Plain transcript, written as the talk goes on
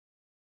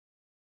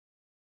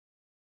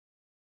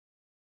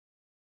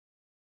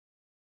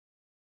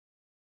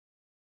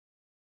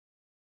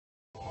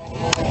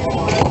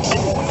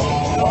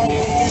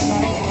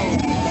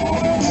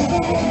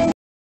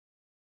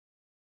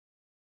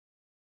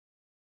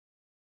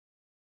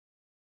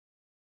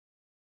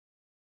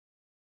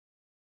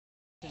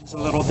It's a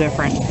little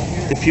different.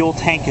 The fuel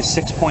tank is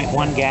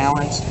 6.1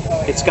 gallons.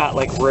 It's got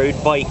like road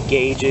bike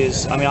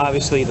gauges. I mean,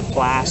 obviously the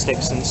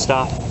plastics and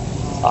stuff.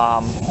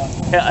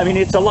 I mean,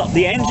 it's a lot.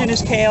 The engine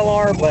is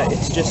KLR, but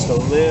it's just a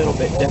little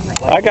bit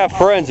different. Like, I got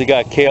friends that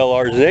got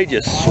KLRs, and they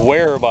just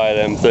swear by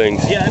them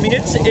things. yeah, I mean,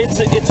 it's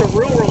a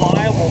real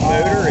reliable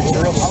motor. It's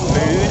real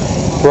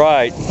smooth.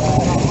 Right.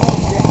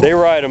 They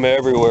ride them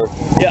everywhere.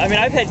 Yeah, I mean,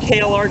 I've had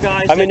KLR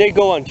guys. I mean, they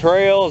go on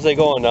trails, they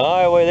go on the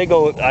highway, they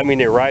go. I mean,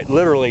 they ride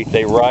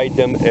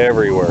them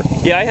everywhere.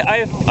 Yeah,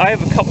 I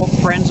have a couple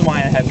friends of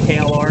mine that have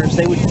KLRs.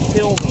 They would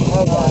kill me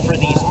for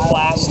these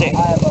plastic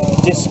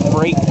disc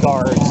brake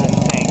guards and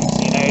things,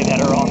 you know,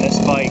 that are on this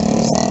bike.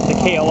 The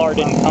KLR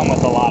didn't come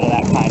with a lot of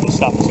that kind of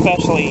stuff,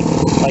 especially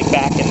like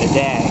back in the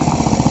day.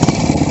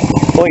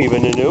 Well,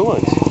 even the new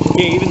ones.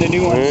 Yeah, even the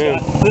new ones. Yeah.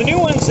 The new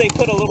ones, they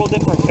put a little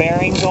different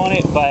fairings on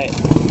it, but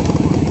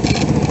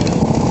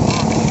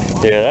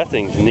yeah, that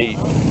thing's neat.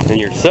 And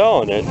you're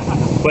selling it.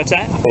 what's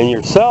that? And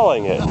you're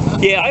selling it.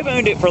 Yeah, I've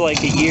owned it for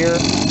like a year.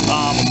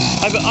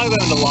 I've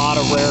owned a lot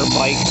of rare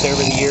bikes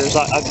over the years.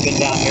 I've been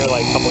down here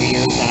like a couple of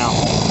years now,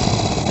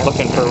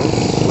 looking for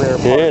rare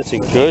parts. Yeah, it's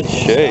in good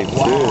shape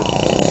too.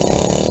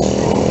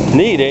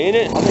 Neat, ain't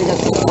it? I think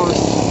that's the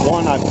first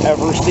one I've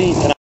ever seen.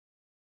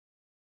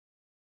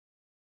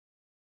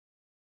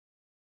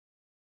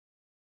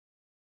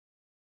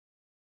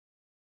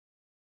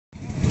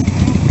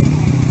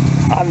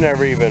 I've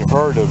never even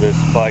heard of this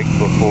bike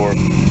before.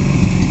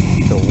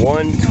 The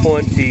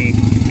 120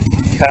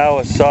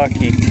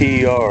 Kawasaki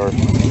TR.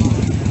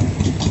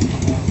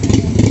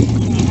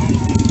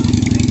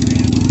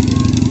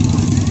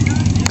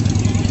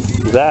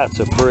 That's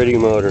a pretty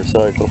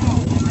motorcycle.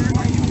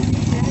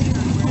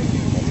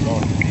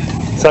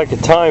 It's like a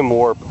time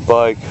warp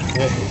bike.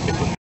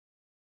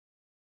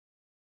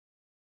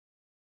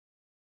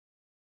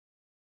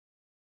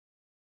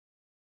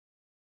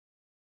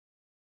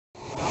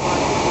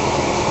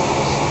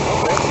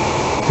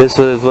 This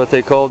is what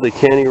they call the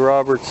Kenny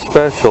Roberts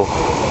Special.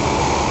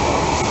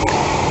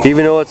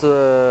 Even though it's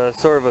a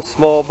sort of a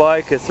small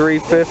bike, a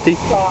 350,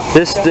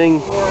 this thing,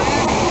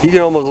 you can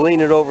almost lean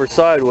it over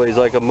sideways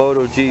like a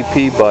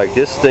MotoGP bike.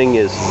 This thing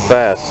is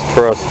fast,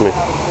 trust me.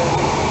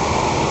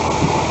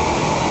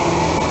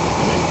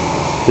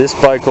 This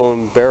bike will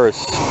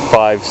embarrass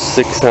 500,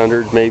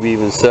 600, maybe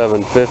even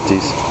 750s.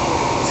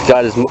 It's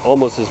got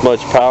almost as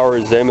much power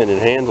as them, and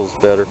it handles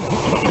better.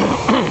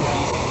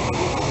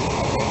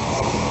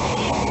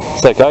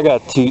 It's like I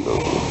got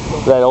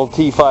that old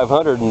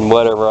T500 and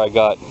whatever I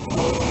got.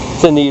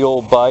 It's a neat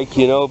old bike,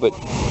 you know, but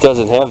it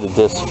doesn't have the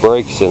disc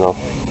brakes, you know.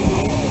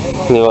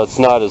 You know, it's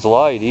not as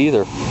light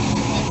either.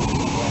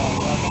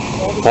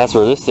 That's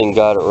where this thing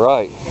got it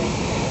right.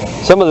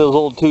 Some of those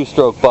old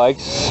two-stroke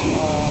bikes,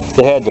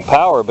 they had the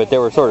power, but they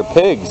were sort of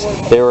pigs.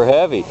 They were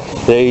heavy.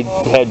 They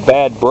had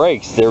bad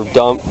brakes. They were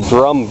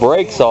drum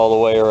brakes all the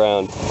way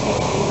around.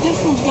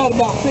 This one's got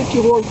about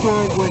 50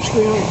 horsepower and weighs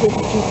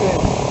 352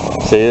 pounds.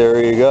 See, there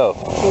you go.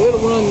 So it'll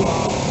run,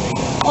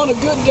 on a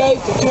good day,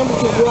 if the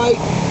temperature's right,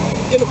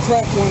 it'll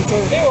crack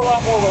 130. They're a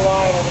lot more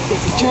reliable.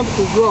 If the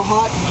temperature's real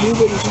hot, you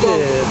wouldn't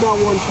start at about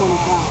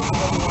 125.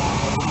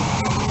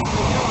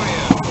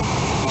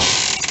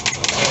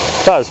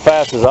 Not as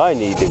fast as I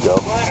need to go.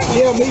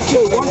 Yeah, me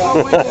too. Once I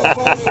went that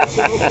far, I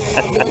said, okay,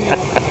 I've done that.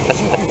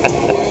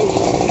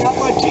 Got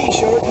my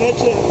t-shirt and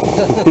that's it.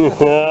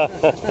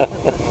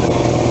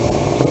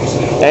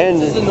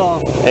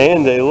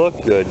 And they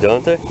look good,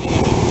 don't they?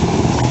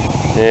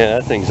 Yeah,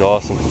 that thing's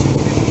awesome.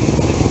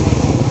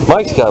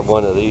 Mike's got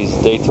one of these,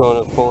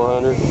 Daytona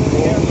 400.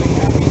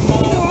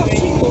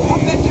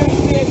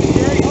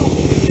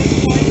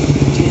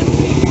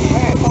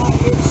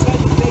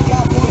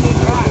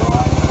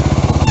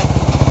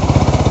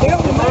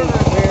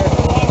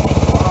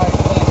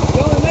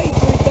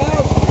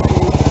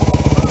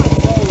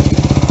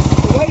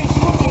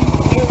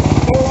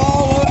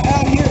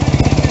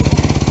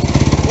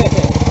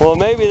 Well,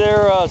 maybe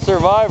they're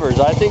survivors.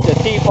 I think the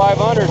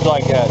T500's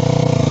like that.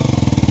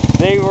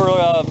 They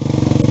were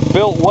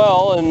built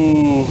well,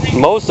 and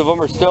most of them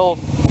are still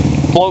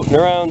floating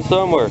around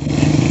somewhere.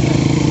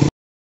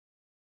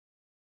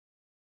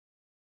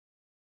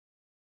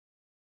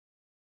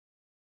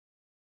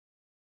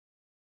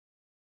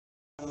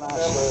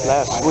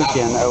 Last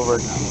weekend over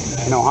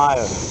in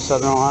Ohio,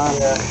 Southern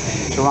Ohio,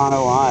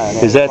 Toronto, Ohio.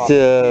 Is that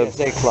the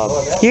BSA club?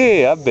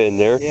 Yeah, I've been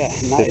there. Yeah,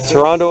 It's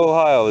Toronto,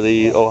 Ohio,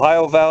 the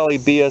Ohio Valley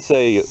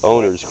BSA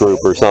Owners Group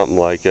or something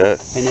like that.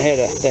 And they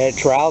had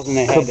trials, and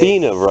they had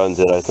Cabina runs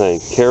it, I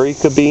think. Kerry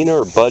Cabina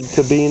or Bud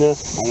Cabina?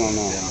 I don't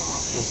know.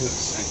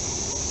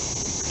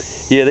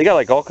 Yeah, they got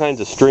like all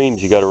kinds of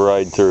streams you got to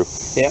ride through.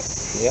 Yep.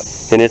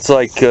 And it's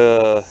like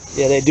Yeah,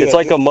 they do. it's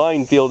like a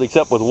minefield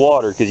except with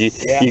water, because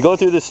you go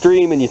through the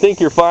stream and you think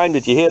you're fine,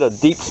 but you hit a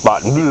deep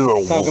spot.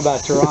 Talk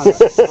about Toronto.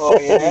 Oh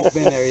yeah, I've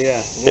been there.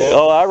 Yeah.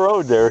 Oh, I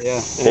rode there.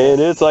 Yeah.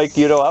 And it's like,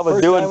 you know, I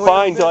was doing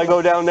fine till I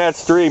go down that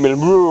stream,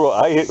 and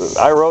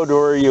I rode to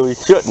where you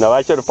shouldn't have.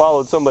 I should have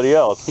followed somebody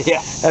else.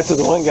 Yeah. That's what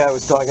the one guy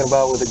was talking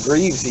about with the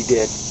Greaves he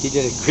did. He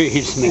did a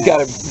Greaves, man. He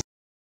got a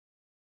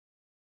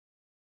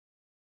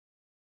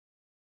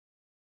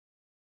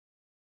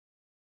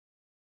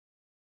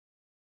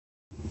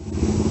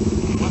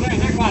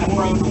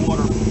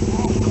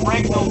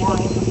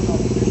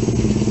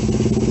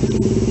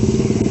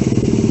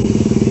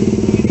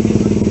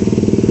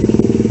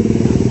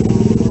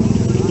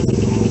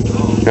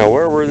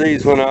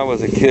these when I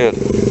was a kid.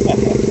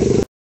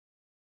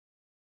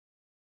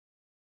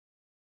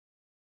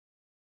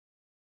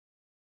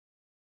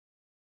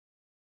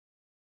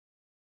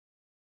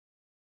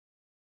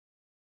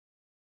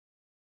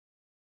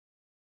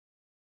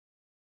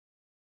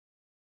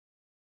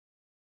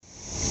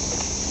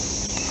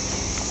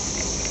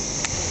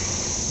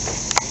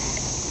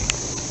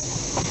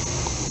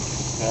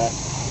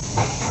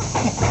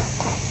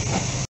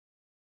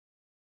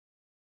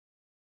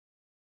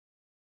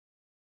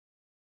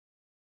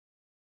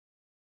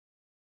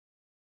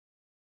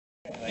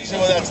 So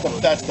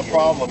that's the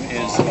problem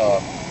is in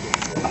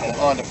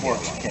Honda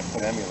Forks you can't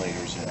put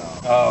emulators in.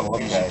 Oh,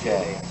 okay.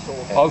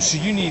 VJK. Oh, so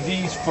you need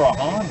these for a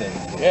Honda?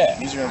 Yeah.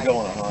 These are going to go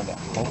in a Honda.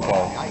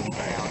 Okay.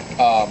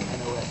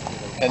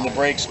 And the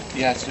brakes,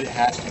 yes, it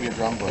has to be a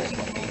drum brake,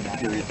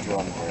 period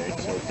drum brake.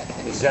 So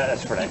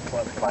That's for that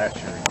class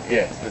you're in?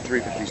 yeah, the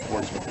 350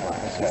 Sportsman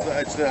class.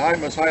 It's the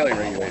most highly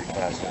regulated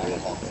class there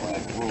is.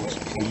 Rules.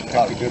 A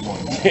lot of good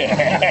ones.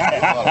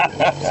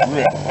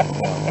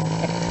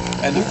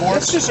 And the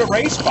Forks. It's just a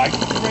race bike.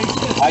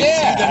 I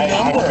see the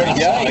number.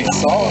 I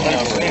saw the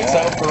number. It's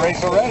set up for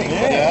race already.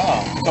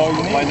 Yeah. So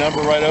you My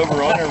number right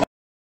over on there.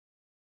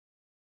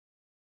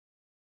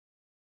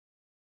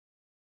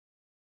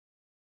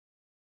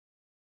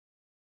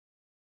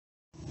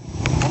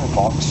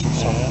 $100 or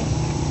something.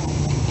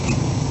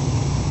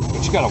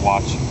 But you gotta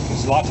watch it,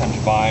 because a lot of times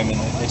you buy them and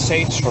they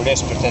say it's for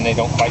this, but then they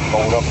don't quite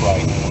fold up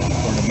right.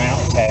 Or the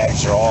mount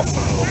tags are off a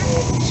little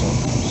bit or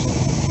something.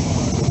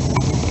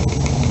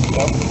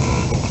 Yep.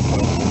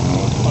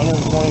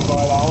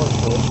 $125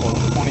 for this one.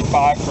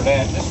 $25 for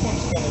that. This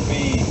one's gonna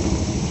be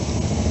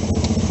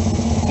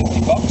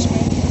 $50,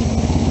 man.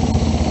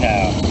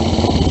 No.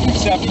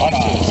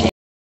 $75.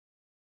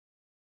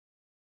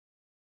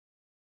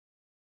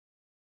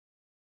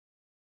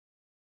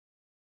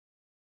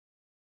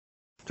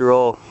 After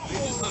all,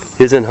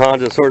 isn't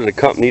Honda sort of the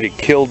company that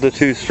killed the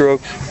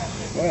two-strokes?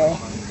 Well,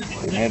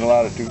 they made a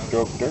lot of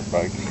two-stroke dirt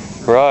bikes.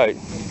 Right.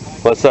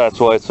 Well, that's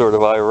why it's sort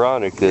of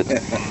ironic that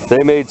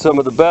they made some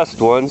of the best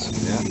ones,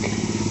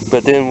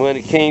 but then when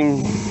it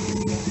came,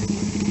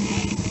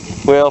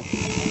 well,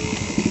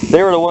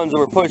 they were the ones that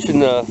were pushing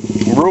the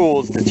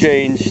rules to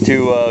change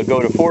to go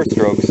to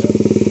four-strokes.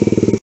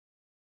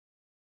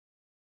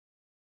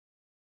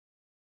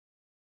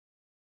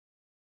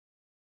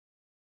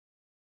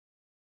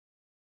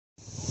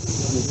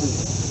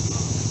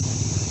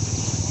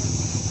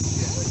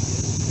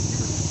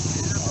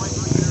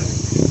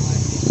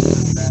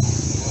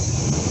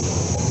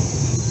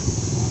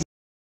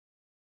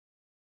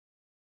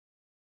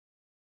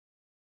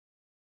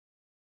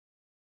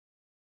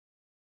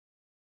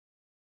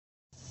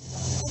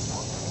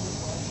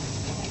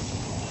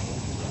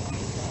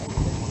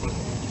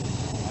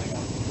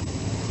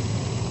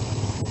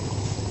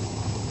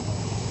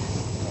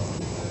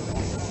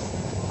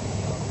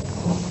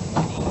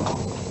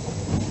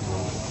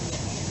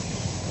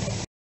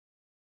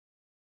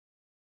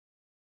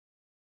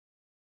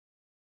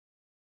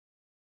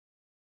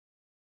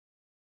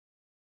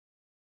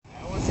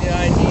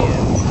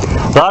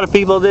 A lot of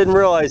people didn't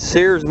realize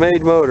Sears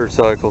made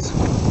motorcycles.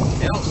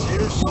 Yeah,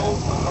 Sears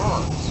sold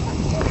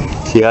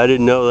cars. See, I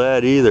didn't know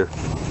that either.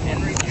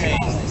 Henry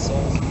James, they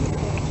sold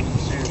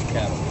Sears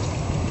cattle.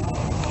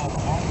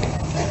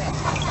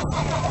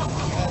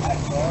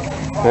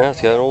 Yeah,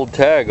 it's got an old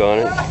tag on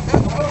it.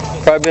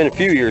 Probably been a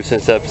few years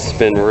since that's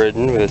been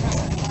ridden, but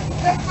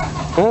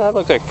well, that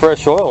looked like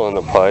fresh oil in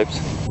the pipes.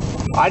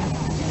 I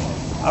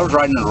was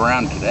riding it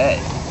around today.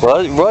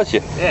 Well, was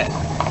you? Yeah.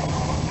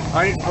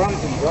 I didn't run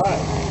it and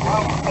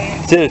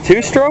drive. Is it a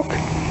two-stroke?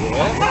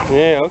 Yeah.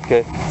 Yeah,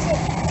 okay.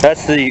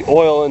 That's the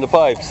oil in the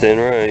pipes then,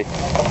 right?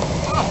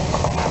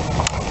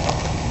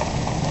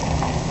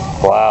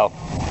 Wow.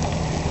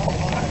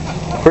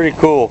 Pretty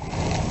cool.